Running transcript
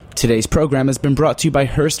Today's program has been brought to you by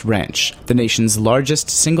Hearst Ranch, the nation's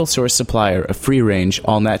largest single-source supplier of free-range,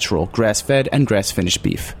 all-natural, grass-fed, and grass-finished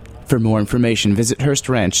beef. For more information, visit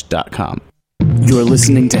HearstRanch.com. You're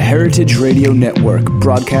listening to Heritage Radio Network,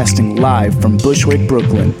 broadcasting live from Bushwick,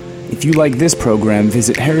 Brooklyn. If you like this program,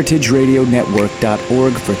 visit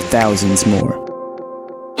heritageradionetwork.org for thousands more.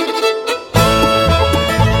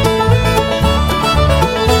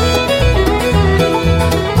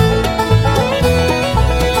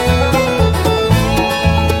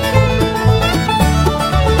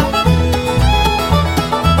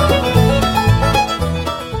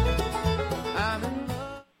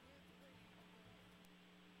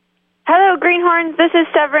 This is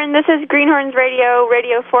Severin. This is Greenhorns Radio,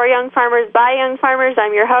 radio for young farmers, by young farmers.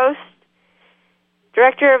 I'm your host,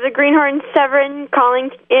 director of the Greenhorns, Severin, calling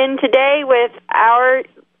in today with our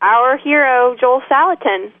hero, Joel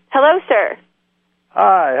Salatin. Hello, sir.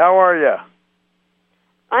 Hi, how are you?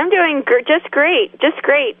 I'm doing just great.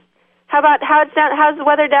 How's the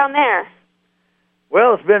weather down there?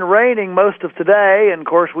 Well, it's been raining most of today, and of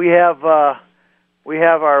course we have our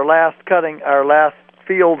last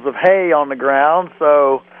fields of hay on the ground,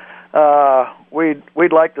 so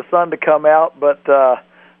we'd like the sun to come out, but the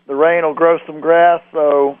rain will grow some grass,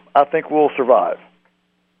 so I think we'll survive.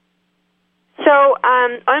 So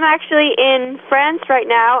I'm actually in France right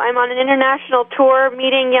now. I'm on an international tour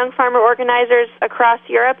meeting young farmer organizers across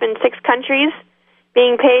Europe in 6 countries,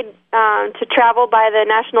 being paid to travel by the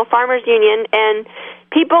National Farmers Union, and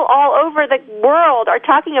people all over the world are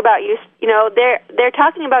talking about you. You know, they're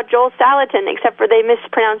talking about Joel Salatin, except for they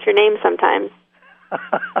mispronounce your name sometimes.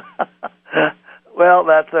 Well,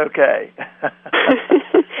 that's okay.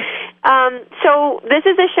 So this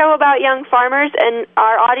is a show about young farmers, and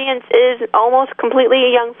our audience is almost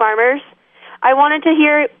completely young farmers. I wanted to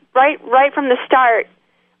hear right from the start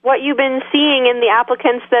what you've been seeing in the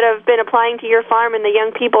applicants that have been applying to your farm and the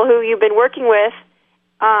young people who you've been working with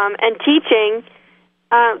and teaching,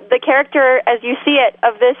 the character, as you see it,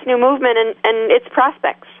 of this new movement and its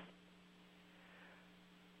prospects.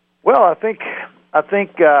 Well, I think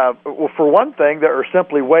for one thing, there are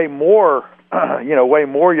simply way more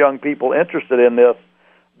young people interested in this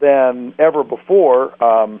than ever before.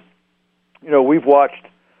 We've watched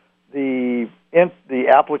the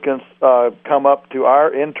applicants come up to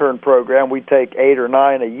our intern program. We take 8 or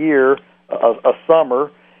 9 a year, a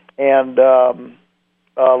summer, and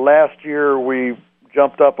last year we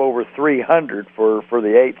jumped up over 300 for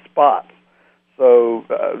the 8 spots. So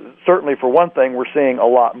certainly, for one thing, we're seeing a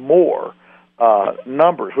lot more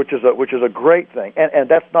numbers, which is a great thing, and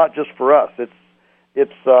that's not just for us.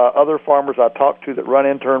 It's other farmers I talk to that run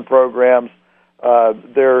intern programs.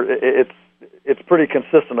 It's pretty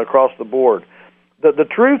consistent across the board. The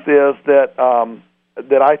truth is that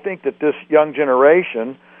I think that this young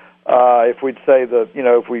generation, if we'd say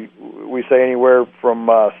if we say anywhere from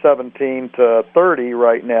 17 to 30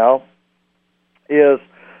 right now, is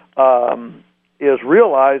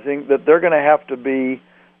realizing that they're going to have to be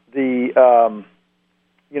the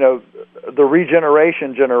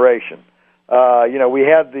regeneration generation. We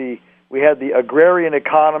had the agrarian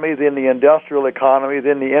economy, then the industrial economy,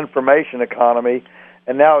 then the information economy,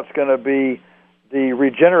 and now it's going to be the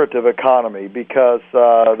regenerative economy, because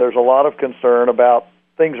there's a lot of concern about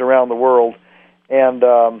things around the world, and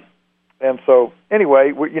so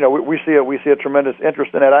anyway, we see a tremendous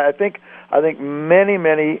interest in it. I think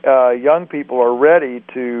many young people are ready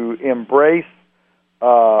to embrace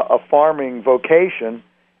a farming vocation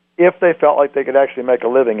if they felt like they could actually make a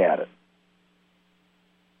living at it.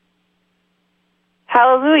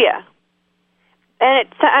 Hallelujah.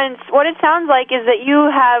 And what it sounds like is that you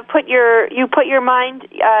have put your mind,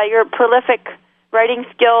 your prolific writing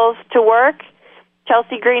skills to work.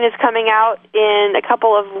 Chelsea Green is coming out in a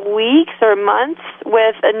couple of weeks or months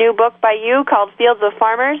with a new book by you called Fields of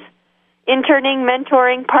Farmers, Interning,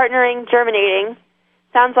 Mentoring, Partnering, Germinating.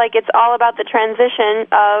 Sounds like it's all about the transition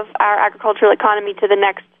of our agricultural economy to the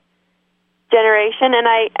next generation. And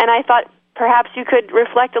I thought perhaps you could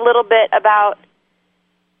reflect a little bit about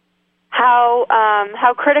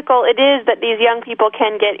how critical it is that these young people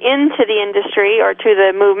can get into the industry or to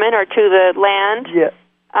the movement or to the land,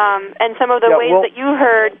 and some of the ways that you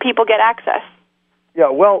heard people get access. Yeah,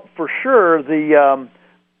 well, for sure, the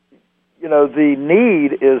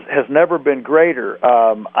need has never been greater.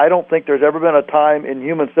 I don't think there's ever been a time in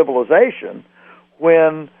human civilization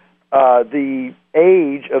when the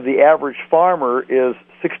age of the average farmer is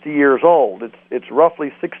 60 years old. It's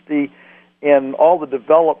roughly 60 in all the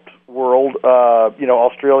developed world,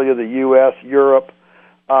 Australia, the U.S., Europe,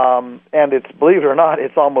 and it's, believe it or not,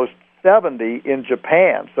 it's almost 70 in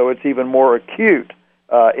Japan, so it's even more acute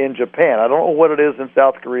in Japan. I don't know what it is in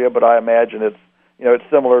South Korea, but I imagine it's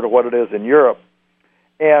similar to what it is in Europe.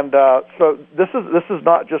 And so this is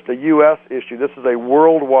not just a U.S. issue. This is a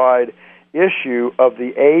worldwide issue of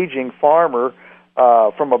the aging farmer.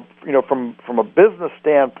 From a business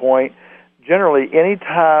standpoint, generally, any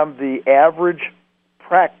time the average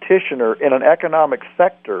practitioner in an economic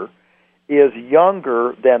sector is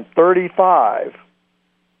younger than 35,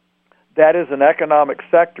 that is an economic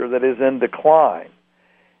sector that is in decline.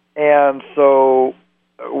 And so,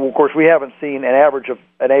 of course, we haven't seen an average of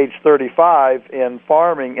an age 35 in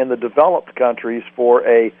farming in the developed countries for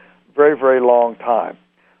a very, very long time.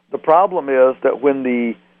 The problem is that when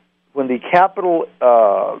the capital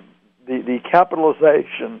the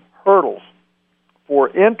capitalization hurdles for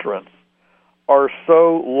entrance are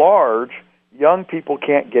so large, young people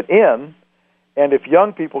can't get in, and if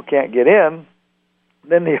young people can't get in,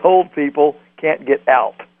 then the old people can't get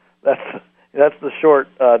out. That's the short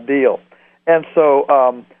deal. And so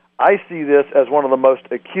I see this as one of the most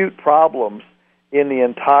acute problems in the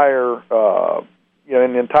entire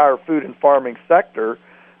food and farming sector.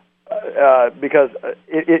 Because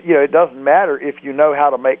it doesn't matter if you know how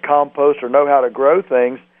to make compost or know how to grow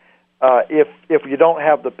things. If you don't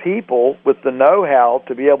have the people with the know-how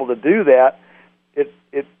to be able to do that,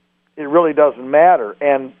 it really doesn't matter.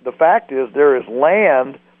 And the fact is, there is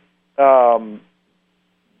land.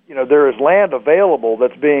 There is land available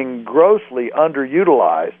that's being grossly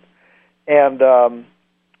underutilized, and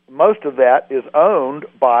most of that is owned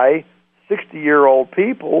by 60-year-old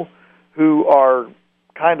people who are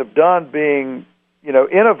kind of done being,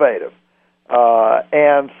 innovative.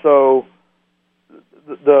 And so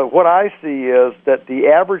what I see is that the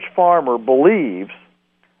average farmer believes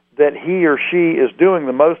that he or she is doing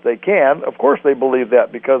the most they can. Of course they believe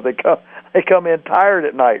that because they come in tired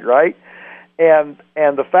at night, right? And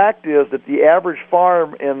the fact is that the average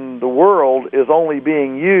farm in the world is only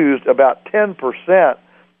being used about 10%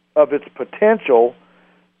 of its potential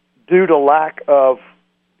due to lack of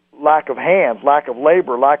hands, lack of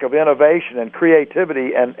labor, lack of innovation and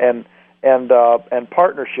creativity and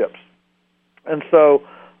partnerships. And so,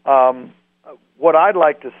 what I'd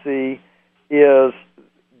like to see is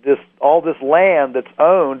all this land that's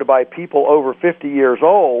owned by people over 50 years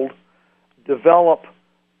old develop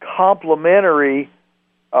complementary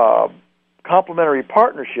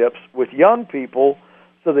partnerships with young people,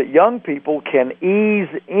 so that young people can ease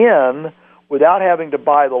in without having to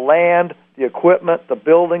buy the land, the equipment, the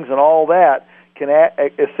buildings, and all that, can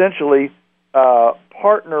essentially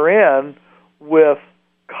partner in with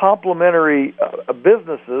complementary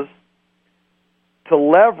businesses to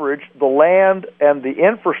leverage the land and the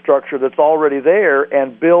infrastructure that's already there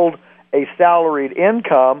and build a salaried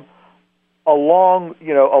income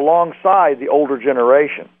alongside the older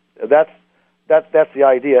generation. That's the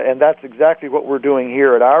idea, and that's exactly what we're doing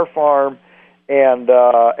here at our farm. And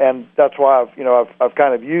that's why I've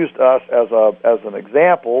kind of used us as an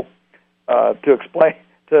example to explain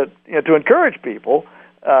to encourage people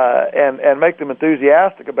and make them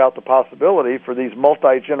enthusiastic about the possibility for these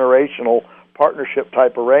multi-generational partnership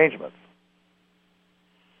type arrangements.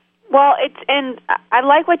 Well, and I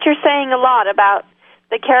like what you're saying a lot about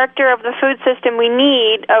the character of the food system we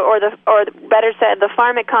need, or better said, the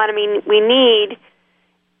farm economy we need,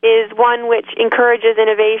 is one which encourages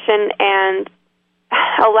innovation and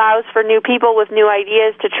allows for new people with new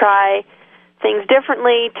ideas to try things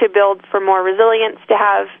differently, to build for more resilience, to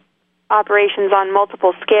have operations on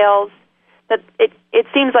multiple scales. That it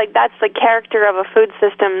seems like that's the character of a food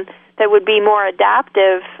system that would be more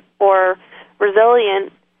adaptive or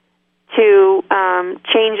resilient to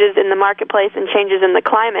changes in the marketplace and changes in the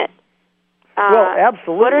climate. Well,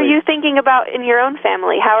 absolutely. What are you thinking about in your own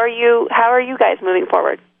family? How are you guys moving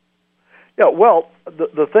forward? Yeah, well,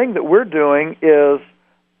 the thing that we're doing is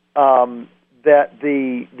that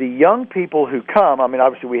the young people who come, I mean,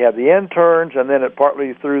 obviously we have the interns, and then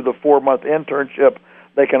partly through the 4-month internship,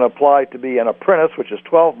 they can apply to be an apprentice, which is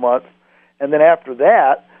 12 months. And then after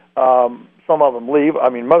that, some of them leave. I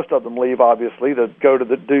mean, most of them leave, obviously, to go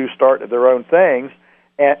to start their own things.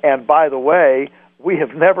 And by the way, we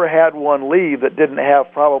have never had one leave that didn't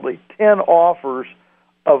have probably 10 offers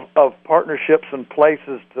of partnerships and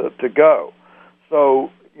places to go.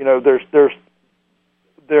 So,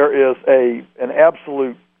 there is an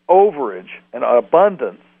absolute overage and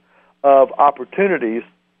abundance of opportunities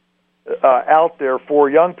out there for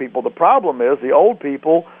young people. The problem is the old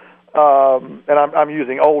people, and I'm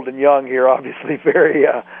using old and young here, obviously, very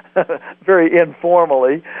very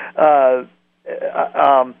informally.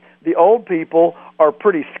 The old people are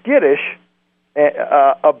pretty skittish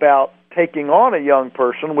about taking on a young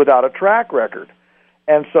person without a track record.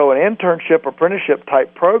 And so an internship, apprenticeship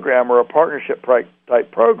type program or a partnership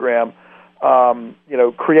type program,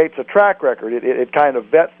 creates a track record. It kind of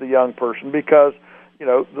vets the young person because,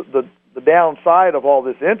 the downside of all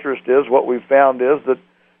this interest is what we've found is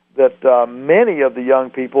that many of the young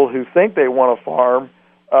people who think they want to farm,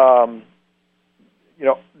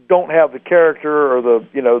 don't have the character or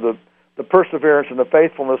the perseverance and the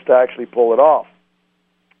faithfulness to actually pull it off.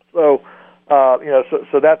 So,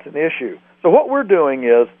 so that's an issue. So what we're doing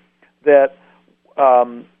is that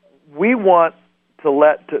we want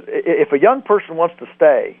if a young person wants to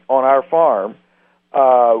stay on our farm,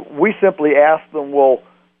 we simply ask them, well,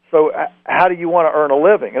 so how do you want to earn a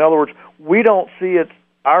living? In other words, we don't see it's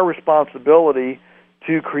our responsibility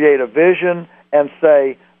to create a vision and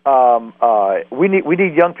say, we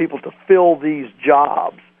need young people to fill these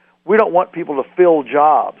jobs. We don't want people to fill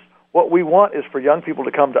jobs. What we want is for young people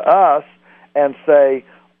to come to us and say,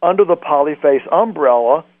 under the Polyface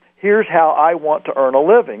umbrella, here's how I want to earn a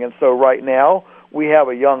living. And so right now we have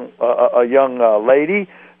a young lady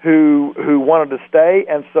who wanted to stay,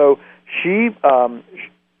 and so she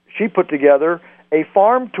put together a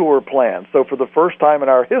farm tour plan. So for the first time in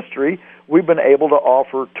our history, we've been able to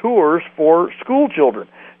offer tours for school children.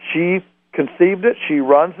 She conceived it, she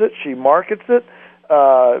runs it, she markets it,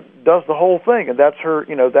 does the whole thing, and that's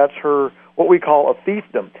her what we call a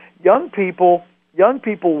fiefdom. Young people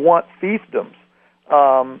want fiefdoms,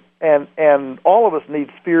 and all of us need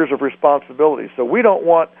spheres of responsibility. So we don't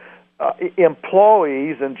want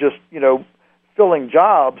employees and just filling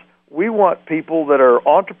jobs. We want people that are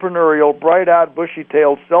entrepreneurial, bright-eyed,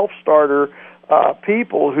 bushy-tailed, self-starter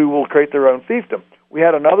people who will create their own fiefdom. We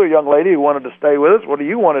had another young lady who wanted to stay with us. What do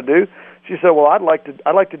you want to do? She said, well, I'd like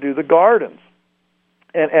to do the gardens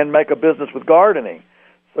and make a business with gardening.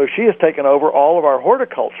 So she has taken over all of our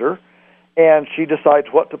horticulture, and she decides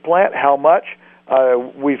what to plant, how much.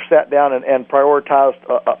 We've sat down and prioritized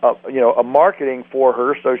a marketing for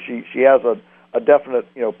her, so she has a definite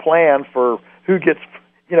plan for who gets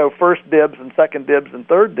first dibs and second dibs and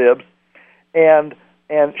third dibs, and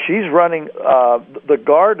she's running the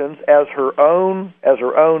gardens as her own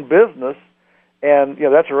business, and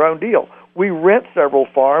that's her own deal. We rent several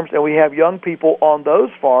farms, and we have young people on those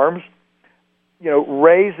farms,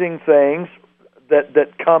 raising things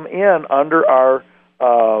that come in under our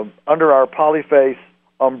Polyface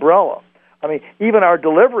umbrella. I mean, even our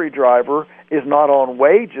delivery driver is not on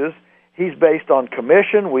wages. He's based on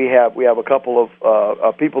commission. We have a couple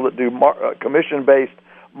of people that do commission-based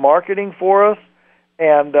marketing for us,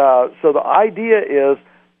 and so the idea is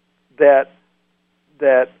that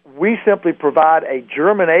we simply provide a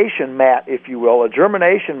germination mat, if you will, a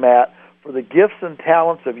germination mat for the gifts and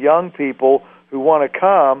talents of young people who want to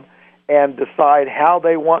come and decide how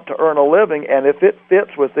they want to earn a living, and if it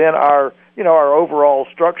fits within our overall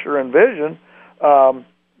structure and vision, go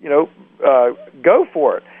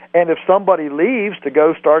for it. And if somebody leaves to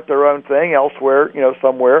go start their own thing elsewhere,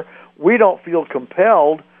 somewhere, we don't feel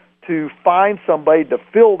compelled to find somebody to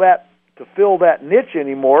fill that niche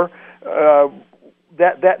anymore.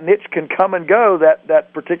 That niche can come and go.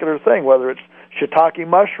 That particular thing, whether it's shiitake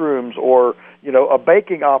mushrooms or a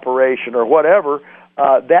baking operation or whatever,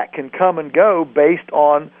 that can come and go based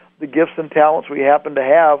on the gifts and talents we happen to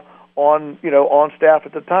have on staff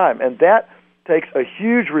at the time, and that takes a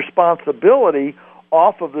huge responsibility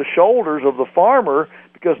off of the shoulders of the farmer,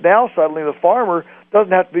 because now suddenly the farmer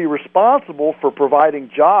doesn't have to be responsible for providing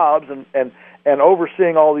jobs and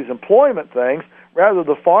overseeing all these employment things. Rather,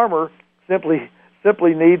 the farmer simply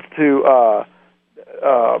needs to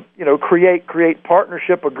create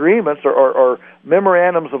partnership agreements or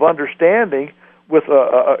memorandums of understanding with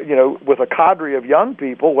a cadre of young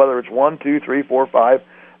people, whether it's 1, 2, 3, 4, 5,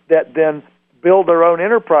 that then build their own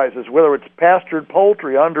enterprises, whether it's pastured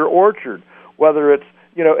poultry under orchard, whether it's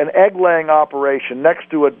an egg-laying operation next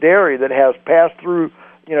to a dairy that has pass through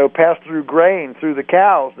grain through the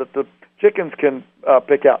cows that the chickens can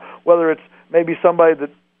pick out, whether it's maybe somebody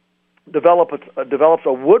that develops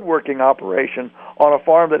a woodworking operation on a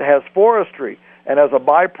farm that has forestry and as a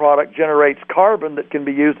byproduct generates carbon that can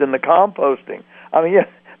be used in the composting. I mean,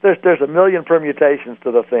 there's a million permutations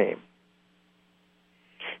to the theme.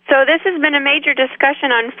 So this has been a major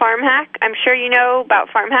discussion on FarmHack. I'm sure you know about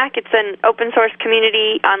FarmHack. It's an open source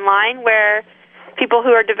community online where people who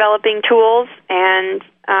are developing tools and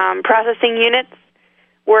processing units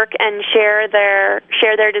work and share their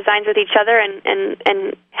designs with each other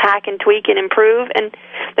and hack and tweak and improve. And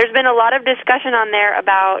there's been a lot of discussion on there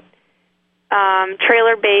about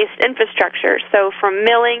trailer-based infrastructure. So from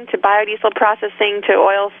milling to biodiesel processing to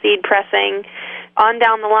oil seed pressing, on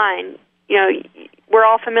down the line, we're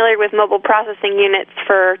all familiar with mobile processing units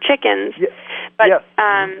for chickens, but yes.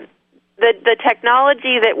 The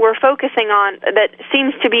technology that we're focusing on that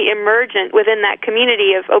seems to be emergent within that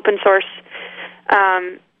community of open source,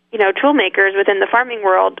 tool makers within the farming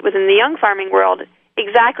world, within the young farming world,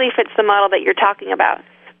 exactly fits the model that you're talking about,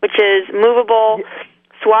 which is movable.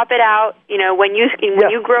 Swap it out. When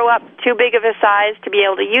you grow up too big of a size to be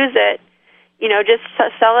able to use it, just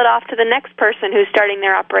sell it off to the next person who's starting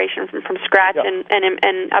their operation from scratch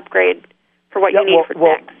and upgrade for what you need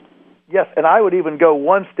next. Yes, and I would even go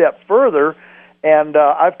one step further, and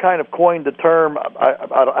I've kind of coined the term.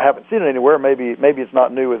 I haven't seen it anywhere. Maybe it's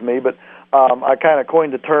not new with me, but I kind of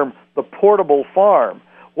coined the term the portable farm.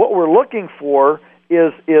 What we're looking for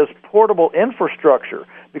is portable infrastructure,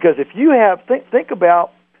 because if you have think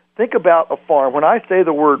about a farm. When I say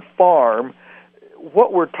the word farm,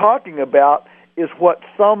 what we're talking about is what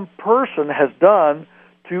some person has done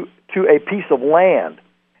to a piece of land.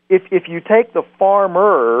 If you take the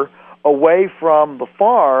farmer away from the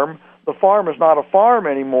farm is not a farm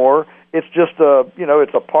anymore. It's just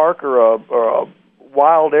it's a park or a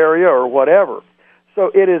wild area or whatever. So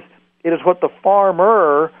it is what the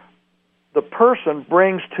farmer, the person,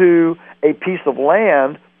 brings to a piece of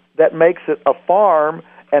land that makes it a farm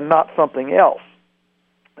and not something else.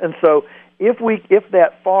 And so if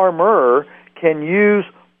that farmer can use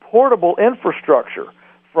portable infrastructure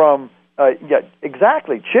from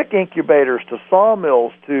chick incubators to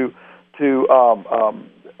sawmills to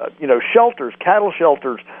shelters, cattle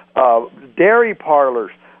shelters, dairy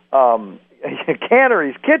parlors,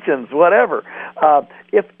 canneries, kitchens, whatever.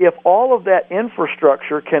 If all of that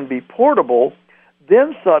infrastructure can be portable,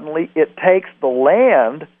 then suddenly it takes the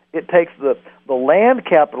land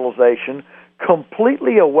capitalization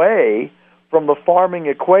completely away from the farming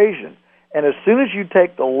equation. And as soon as you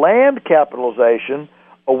take the land capitalization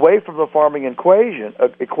away from the farming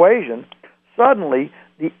equation, suddenly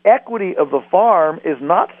the equity of the farm is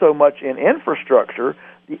not so much in infrastructure.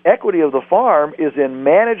 The equity of the farm is in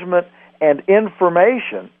management and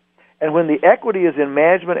information. And when the equity is in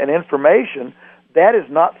management and information, that is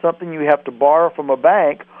not something you have to borrow from a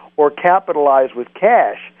bank or capitalize with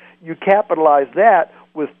cash. You capitalize that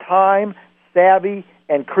with time, savvy,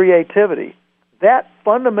 and creativity. That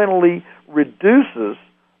fundamentally reduces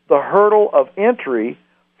the hurdle of entry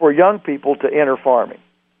for young people to enter farming.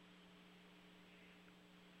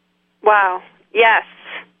 Wow. Yes.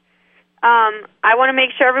 I want to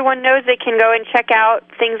make sure everyone knows they can go and check out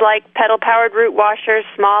things like pedal-powered root washers,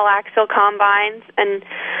 small axle combines, and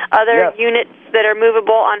other units that are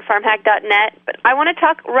movable on farmhack.net. But I want to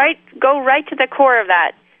go right to the core of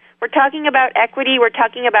that. We're talking about equity. We're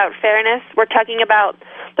talking about fairness. We're talking about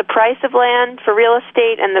the price of land for real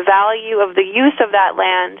estate and the value of the use of that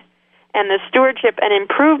land and the stewardship and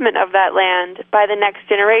improvement of that land by the next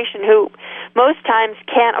generation, who most times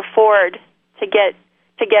can't afford to get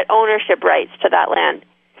ownership rights to that land.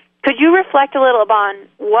 Could you reflect a little upon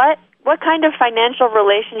what kind of financial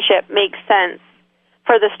relationship makes sense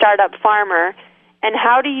for the startup farmer, and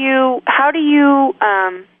how do you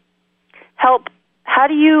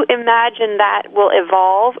imagine that will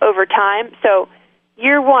evolve over time? So,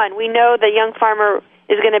 year one, we know the young farmer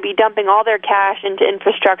is going to be dumping all their cash into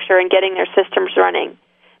infrastructure and getting their systems running.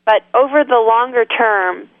 But over the longer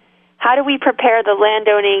term, how do we prepare the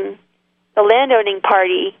landowning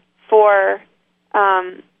party for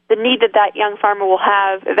the need that young farmer will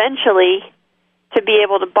have eventually to be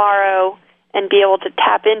able to borrow and be able to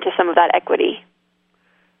tap into some of that equity?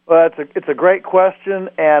 Well, it's a great question,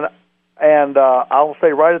 and I'll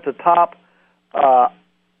say right at the top,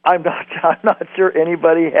 I'm not sure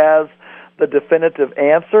anybody has the definitive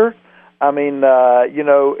answer. I mean,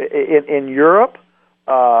 in Europe,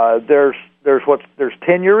 there's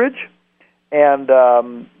tenurage, and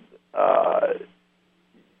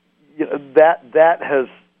that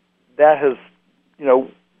has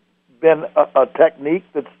been a technique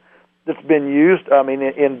that's been used. I mean,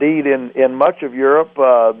 indeed, in much of Europe,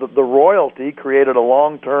 the royalty created a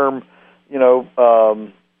long-term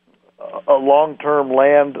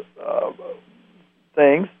land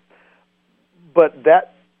things, but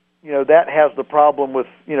that has the problem with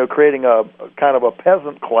creating a kind of a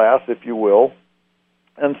peasant class, if you will,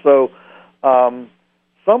 and so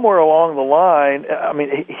somewhere along the line, I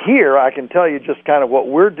mean, here I can tell you just kind of what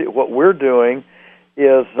we're doing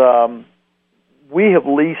is we have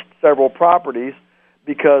leased several properties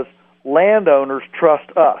because landowners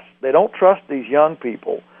trust us. They don't trust these young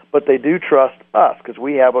people, but they do trust us because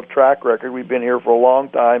we have a track record. We've been here for a long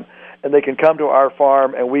time, and they can come to our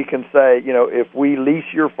farm and we can say, if we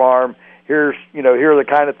lease your farm, here are the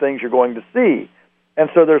kind of things you're going to see.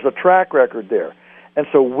 And so there's a track record there. And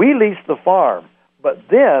so we lease the farm. But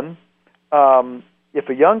then if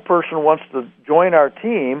a young person wants to join our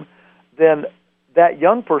team, then that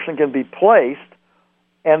young person can be placed,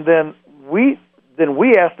 and then we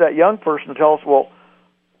ask that young person to tell us, well,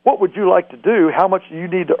 what would you like to do? How much do you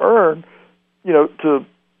need to earn, to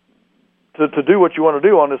do what you want to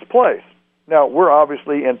do on this place? Now, we're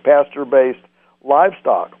obviously in pasture-based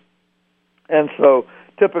livestock, and so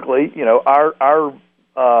typically, our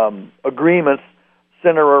agreements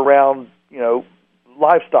center around,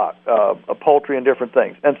 livestock, poultry, and different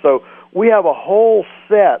things. And so we have a whole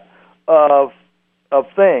set of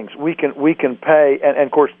things we can pay, and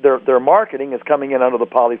of course their marketing is coming in under the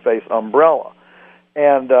Polyface umbrella,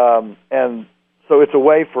 and so it's a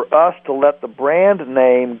way for us to let the brand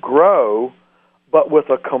name grow, but with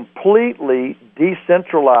a completely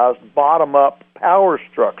decentralized bottom-up power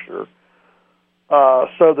structure,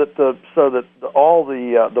 so that all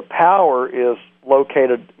the power is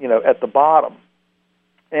located at the bottom,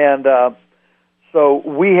 and so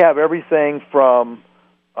we have everything from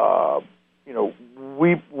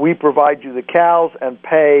we provide you the cows and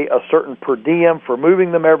pay a certain per diem for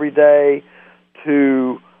moving them every day,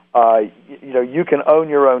 to you can own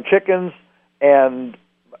your own chickens and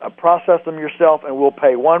process them yourself, and we'll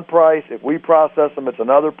pay one price. If we process them, it's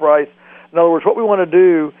another price. In other words, what we want to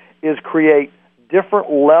do is create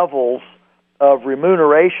different levels of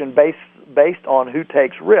remuneration based on who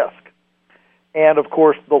takes risk. And of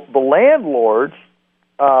course, the landlords,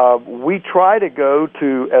 we try to go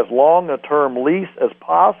to as long a term lease as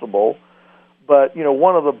possible, but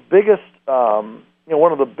one of the biggest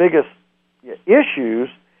issues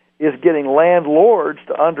is getting landlords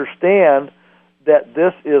to understand that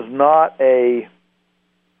this is not a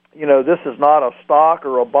stock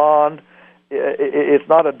or a bond. It's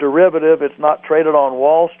not a derivative. It's not traded on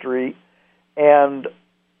Wall Street. And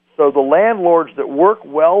so the landlords that work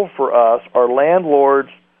well for us are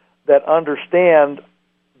landlords that understand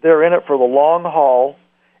they're in it for the long haul,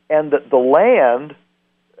 and that the land,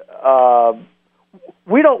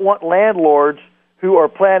 we don't want landlords who are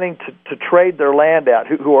planning to trade their land out,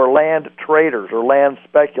 who are land traders or land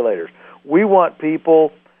speculators. We want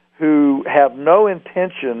people who have no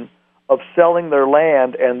intention of selling their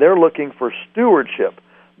land, and they're looking for stewardship.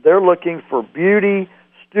 They're looking for beauty,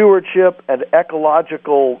 stewardship, and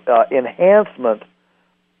ecological enhancement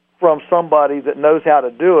from somebody that knows how to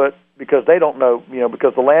do it, because they don't know,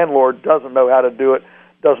 because the landlord doesn't know how to do it,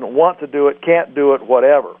 doesn't want to do it, can't do it,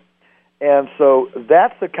 whatever. And so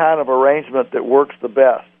that's the kind of arrangement that works the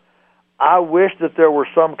best. I wish that there were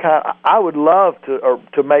some kind. I would love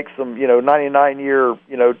to make some 99-year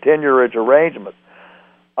tenurage arrangements.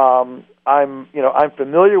 I'm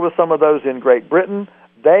familiar with some of those in Great Britain.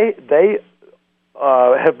 They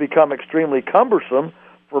have become extremely cumbersome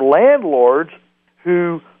for landlords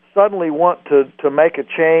who suddenly want to make a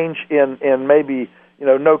change in maybe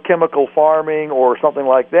no chemical farming or something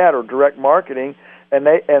like that, or direct marketing, and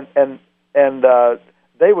they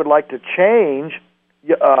would like to change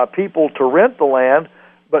people to rent the land,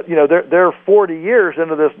 but they're 40 years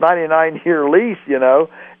into this 99-year lease,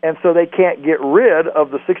 and so they can't get rid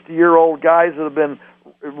of the 60-year-old guys that have been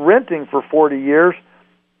renting for 40 years,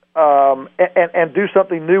 and do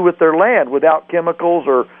something new with their land without chemicals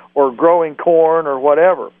or growing corn or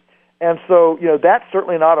whatever. And so that's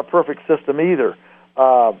certainly not a perfect system either.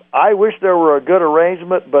 I wish there were a good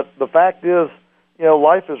arrangement, but the fact is,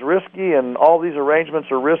 life is risky, and all these arrangements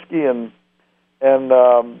are risky, and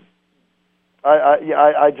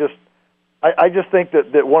I just think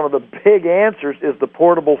that one of the big answers is the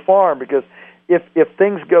portable farm, because if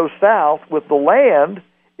things go south with the land,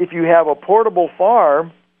 if you have a portable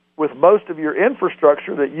farm with most of your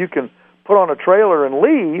infrastructure that you can put on a trailer and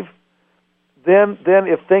leave, then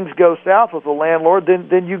if things go south with the landlord,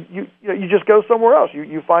 then you just go somewhere else.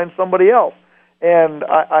 You find somebody else. And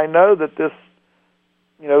I know that this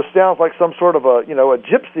sounds like some sort of a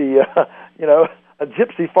gypsy a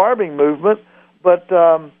gypsy farming movement, but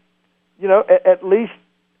at least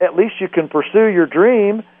you can pursue your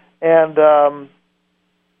dream, and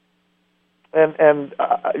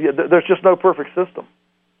there's just no perfect system.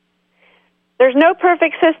 There's no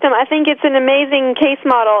perfect system. I think it's an amazing case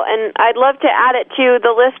model, and I'd love to add it to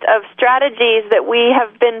the list of strategies that we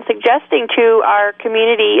have been suggesting to our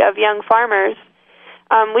community of young farmers.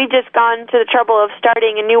 We've just gone to the trouble of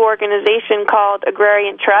starting a new organization called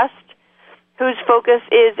Agrarian Trust, whose focus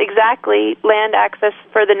is exactly land access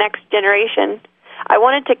for the next generation. I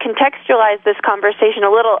wanted to contextualize this conversation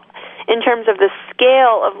a little in terms of the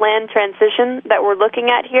scale of land transition that we're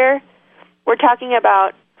looking at here. We're talking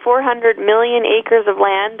about 400 million acres of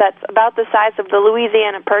land. That's about the size of the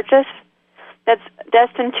Louisiana Purchase. that's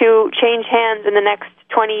destined to change hands in the next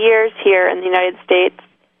 20 years here in the United States.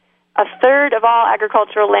 A third of all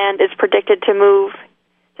agricultural land is predicted to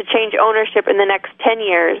change ownership in the next 10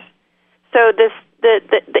 years. So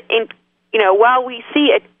while we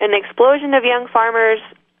see an explosion of young farmers,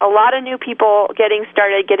 a lot of new people getting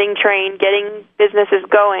started, getting trained, getting businesses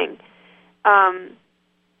going,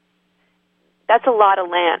 that's a lot of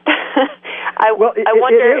land. I wonder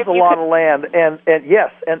it is a lot of land, and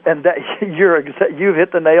yes, and that you've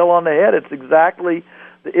hit the nail on the head. It's exactly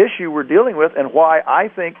the issue we're dealing with, and why I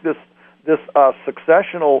think this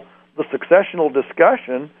successional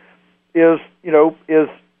discussion is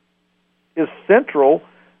central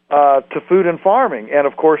to food and farming. And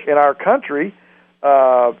of course, in our country,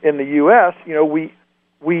 in the U.S.,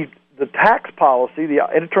 the tax policy, the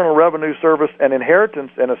Internal Revenue Service and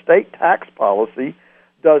inheritance and estate tax policy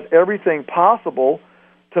does everything possible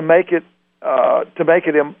to make it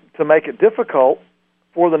difficult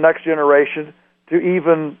for the next generation to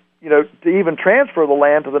even transfer the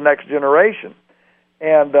land to the next generation.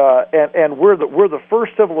 And we're the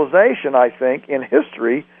first civilization, I think, in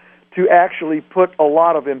history to actually put a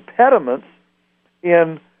lot of impediments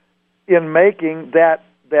in making that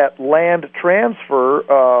land transfer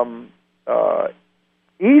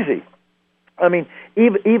easy. I mean,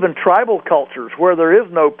 even tribal cultures where there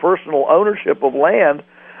is no personal ownership of land,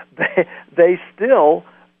 they still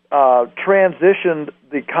transitioned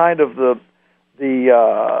the kind of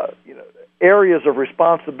the areas of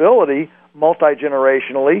responsibility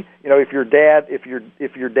multi-generationally. If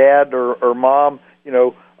your dad or mom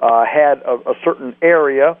had a certain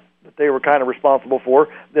area that they were kind of responsible for,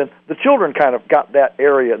 then the children kind of got that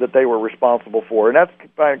area that they were responsible for, and that's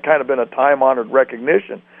kind of been a time-honored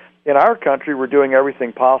recognition. In our country, we're doing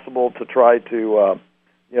everything possible to try to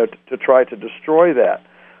destroy that.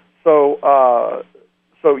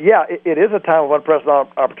 So yeah, it is a time of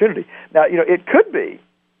unprecedented opportunity. Now, it could be.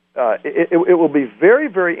 It will be very,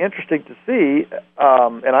 very interesting to see,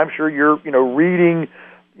 and I'm sure you're reading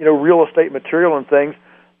real estate material and things.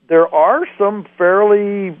 There are some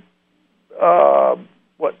fairly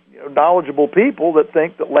knowledgeable people that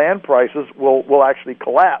think that land prices will actually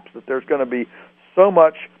collapse, that there's going to be so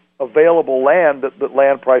much available land that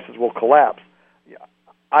land prices will collapse.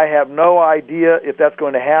 I have no idea if that's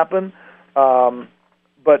going to happen,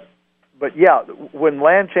 but yeah, when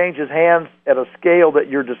land changes hands at a scale that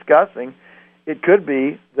you're discussing, it could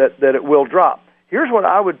be that it will drop. Here's what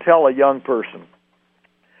I would tell a young person.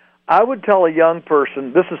 I would tell a young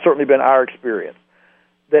person, this has certainly been our experience,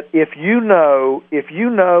 that if you know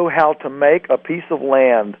how to make a piece of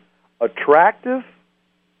land attractive,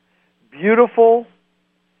 beautiful,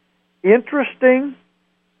 interesting,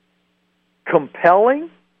 compelling,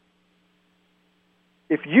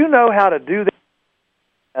 if you know how to do that,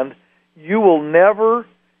 and you will never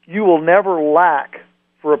lack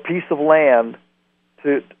for a piece of land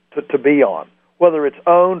to be on, whether it's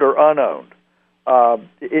owned or unowned.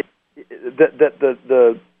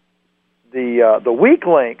 The weak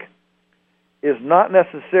link is not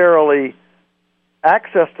necessarily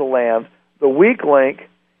access to land. The weak link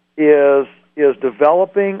is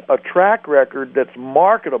developing a track record that's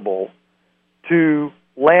marketable to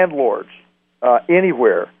landlords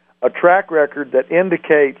anywhere, a track record that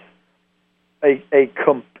indicates a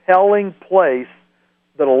compelling place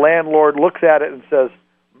that a landlord looks at it and says,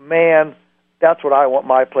 man, that's what I want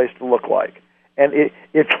my place to look like. And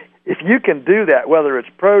if you can do that, whether it's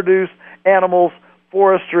produce, animals,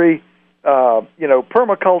 forestry,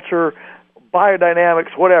 permaculture,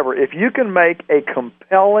 biodynamics, whatever, if you can make a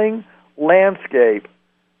compelling landscape,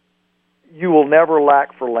 you will never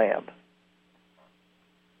lack for land.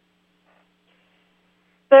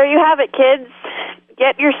 There you have it, kids.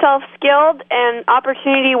 Get yourself skilled, and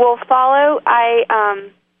opportunity will follow.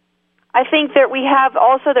 I think that we have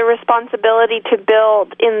also the responsibility to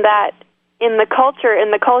build in the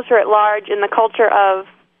culture at large, in the culture of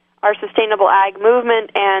our sustainable ag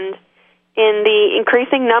movement, and in the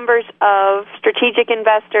increasing numbers of strategic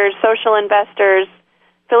investors, social investors,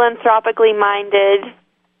 philanthropically minded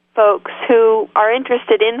folks who are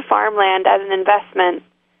interested in farmland as an investment.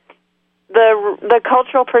 The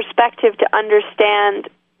cultural perspective to understand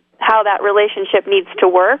how that relationship needs to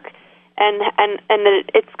work, and that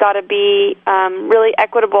it's got to be really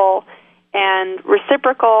equitable and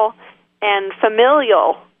reciprocal and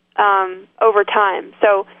familial over time.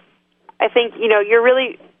 So I think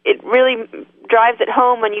it really drives it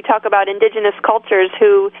home when you talk about indigenous cultures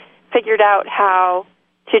who figured out how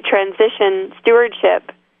to transition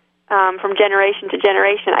stewardship from generation to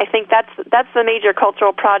generation. I think that's the major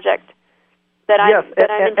cultural project that I'm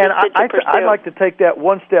interested to pursue. I'd like to take that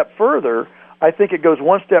one step further. I think it goes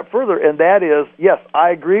one step further, and that is, yes,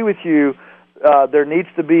 I agree with you. There needs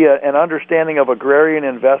to be an understanding of agrarian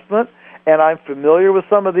investment, and I'm familiar with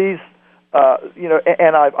some of these.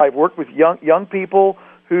 And I've worked with young people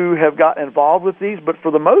who have gotten involved with these. But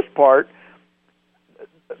for the most part,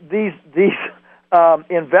 these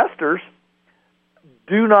investors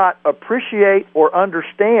do not appreciate or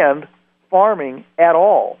understand farming at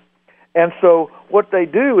all. And so what they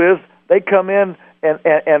do is they come in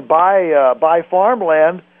and buy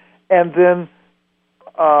farmland, and then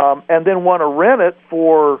want to rent it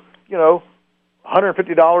for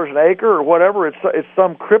 $150 an acre or whatever. It's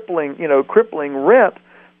some crippling rent,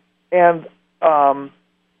 and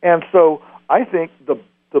so I think the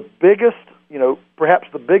biggest, perhaps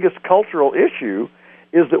the biggest cultural issue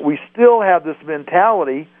is that we still have this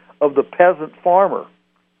mentality of the peasant farmer.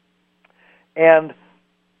 And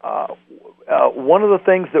one of the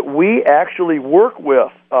things that we actually work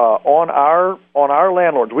with on our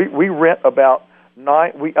landlords, we rent about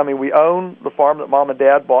 9. We own the farm that Mom and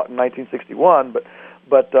Dad bought in 1961,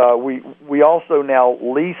 but we also now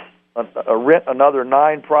lease rent another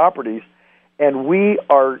 9 properties, and we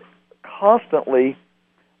are constantly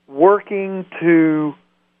working to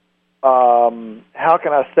how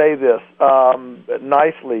can I say this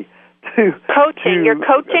nicely, to coaching. You're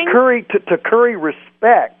coaching? To curry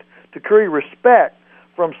respect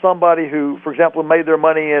from somebody who, for example, made their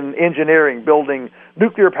money in engineering, building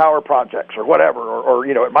nuclear power projects or whatever, or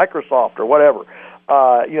at Microsoft or whatever.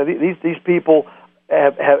 These people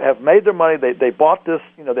have made their money. They bought this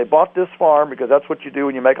farm, because that's what you do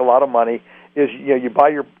when you make a lot of money. Is you buy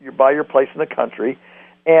your place in the country,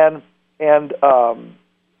 and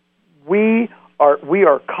we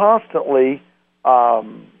are constantly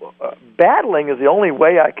battling, is the only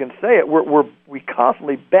way I can say it. We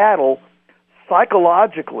constantly battle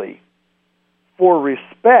psychologically for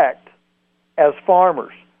respect as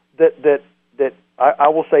farmers. That I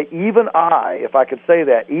will say, even I, if I could say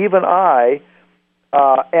that, even I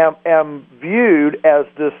am viewed as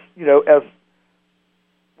this, as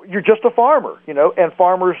you're just a farmer, and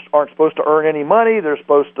farmers aren't supposed to earn any money. They're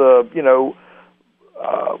supposed to,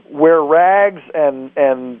 wear rags, and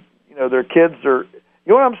their kids are, you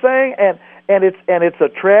know what I'm saying? And it's a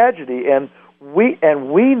tragedy, and we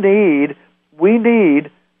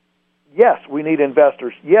need, yes, we need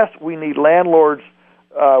investors. Yes, we need landlords.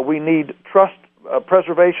 We need trust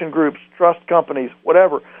preservation groups, trust companies,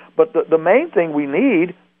 whatever. But the main thing we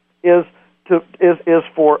need is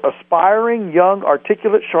for aspiring, young,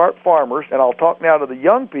 articulate, sharp farmers. And I'll talk now to the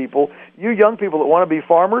young people. You young people that want to be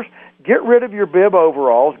farmers, get rid of your bib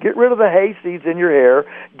overalls, get rid of the hay seeds in your hair,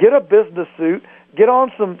 get a business suit, get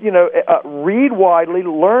on some, read widely,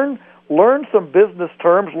 learn some business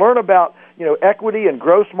terms, learn about, equity and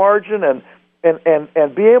gross margin, and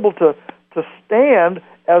be able to stand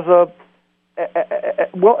as a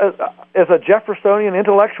Jeffersonian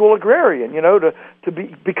intellectual agrarian, to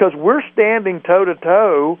be, because we're standing toe to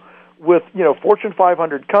toe with, Fortune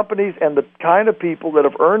 500 companies and the kind of people that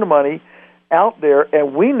have earned money out there,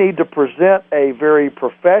 and we need to present a very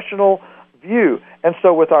professional view. And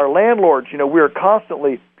so with our landlords, we are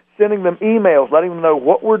constantly sending them emails, letting them know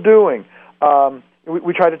what we're doing.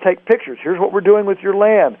 We try to take pictures. Here's what we're doing with your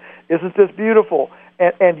land. Isn't this beautiful?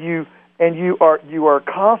 And you are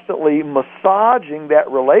constantly massaging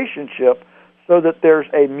that relationship so that there's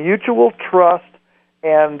a mutual trust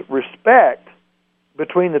and respect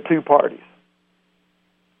between the two parties.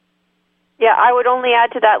 Yeah, I would only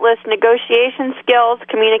add to that list negotiation skills,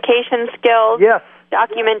 communication skills, yes,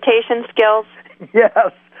 documentation skills.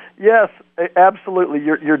 Yes, absolutely.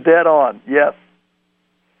 You're dead on. Yes.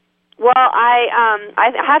 Well, I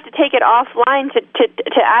have to take it offline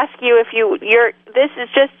to ask you if you're. This is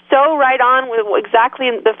just so right on with exactly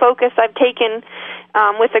the focus I've taken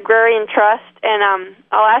with Agrarian Trust, and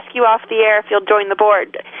I'll ask you off the air if you'll join the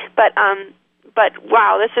board. But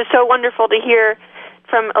wow, this is so wonderful to hear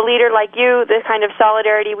from a leader like you, the kind of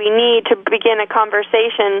solidarity we need to begin a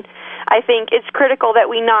conversation. I think it's critical that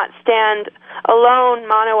we not stand alone,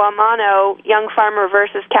 mano a mano, young farmer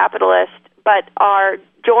versus capitalist, but are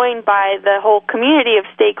joined by the whole community of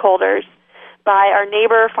stakeholders, by our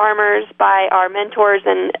neighbor farmers, by our mentors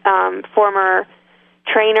and former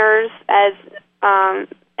trainers,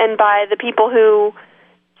 and by the people who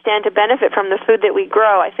stand to benefit from the food that we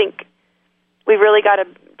grow. I think we've really got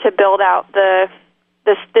to build out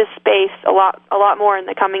this space a lot more in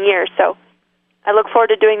the coming years. So I look forward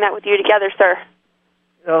to doing that with you together, sir.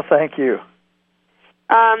 Oh, thank you.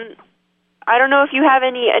 I don't know if you have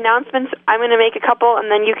any announcements. I'm going to make a couple, and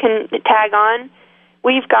then you can tag on.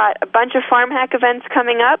 We've got a bunch of Farm Hack events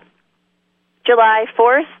coming up. July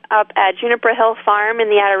 4th, up at Juniper Hill Farm in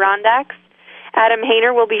the Adirondacks. Adam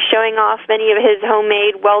Hayner will be showing off many of his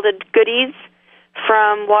homemade welded goodies,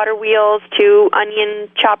 from water wheels to onion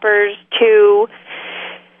choppers to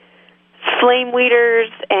flame weeders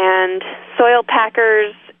and soil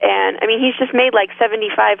packers. And, I mean, he's just made like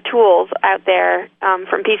 75 tools out there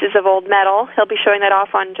from pieces of old metal. He'll be showing that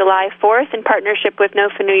off on July 4th in partnership with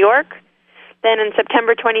NOFA New York. Then on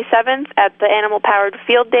September 27th at the Animal Powered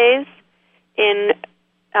Field Days in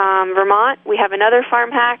Vermont, we have another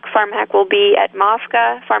Farm Hack. Farm Hack will be at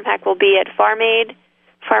MOFGA. Farm Hack will be at Farm Aid.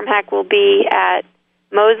 Farm Hack will be at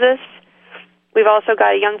Moses. We've also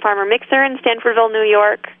got a Young Farmer Mixer in Stanfordville, New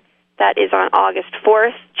York. That is on August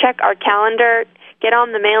 4th. Check our calendar. Get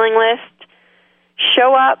on the mailing list.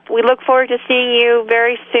 Show up. We look forward to seeing you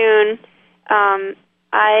very soon.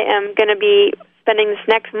 I am going to be spending this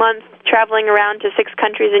next month traveling around to 6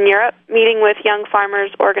 countries in Europe, meeting with young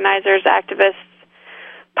farmers, organizers, activists,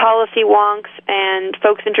 policy wonks, and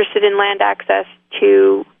folks interested in land access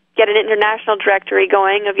to get an international directory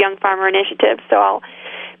going of young farmer initiatives. So I'll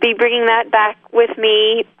be bringing that back with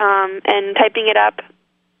me and typing it up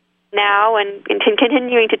now and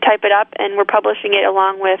continuing to type it up, and we're publishing it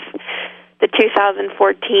along with the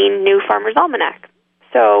 2014 New Farmer's Almanac.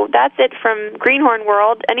 So that's it from Greenhorn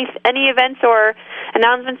World. Any events or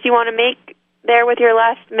announcements you want to make there with your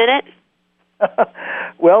last minute?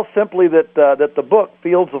 Well, simply that the book,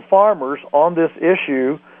 Fields of Farmers, on this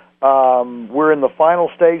issue, we're in the final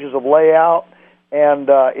stages of layout, and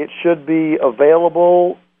it should be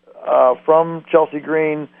available from Chelsea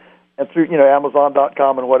Green and through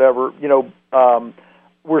Amazon.com and whatever.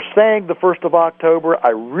 We're saying the 1st of October. I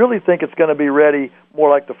really think it's going to be ready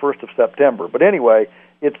more like the 1st of September. But anyway,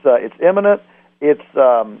 it's imminent. It's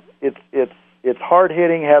hard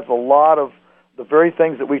hitting. Has a lot of the very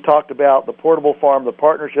things that we talked about: the portable farm, the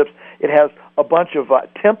partnerships. It has a bunch of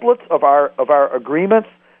templates of our agreements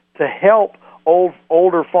to help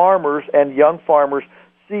older farmers and young farmers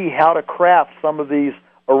see how to craft some of these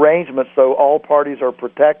arrangements so all parties are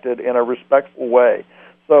protected in a respectful way.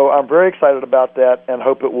 So I'm very excited about that and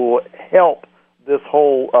hope it will help this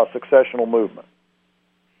whole successional movement.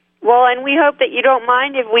 Well, and we hope that you don't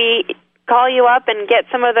mind if we call you up and get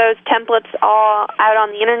some of those templates all out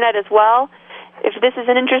on the Internet as well. If this is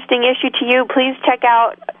an interesting issue to you, please check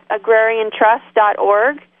out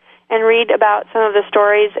agrariantrust.org and read about some of the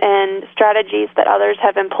stories and strategies that others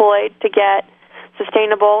have employed to get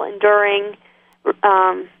sustainable, enduring,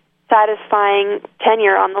 satisfying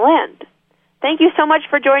tenure on the land. Thank you so much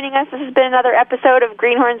for joining us. This has been another episode of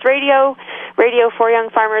Greenhorns Radio, radio for young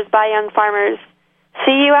farmers by young farmers.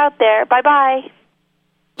 See you out there. Bye-bye.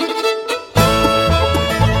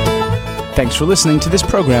 Thanks for listening to this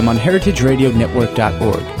program on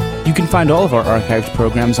heritageradionetwork.org. You can find all of our archived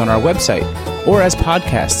programs on our website or as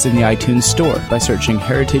podcasts in the iTunes Store by searching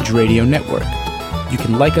Heritage Radio Network. You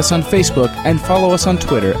can like us on Facebook and follow us on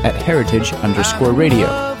Twitter at @heritage_radio.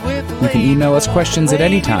 You can email us questions at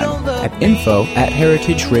any time at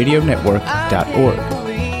info@heritageradionetwork.org.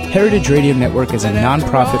 Heritage Radio Network is a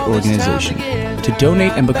non-profit organization. To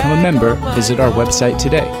donate and become a member, visit our website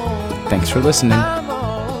today. Thanks for listening.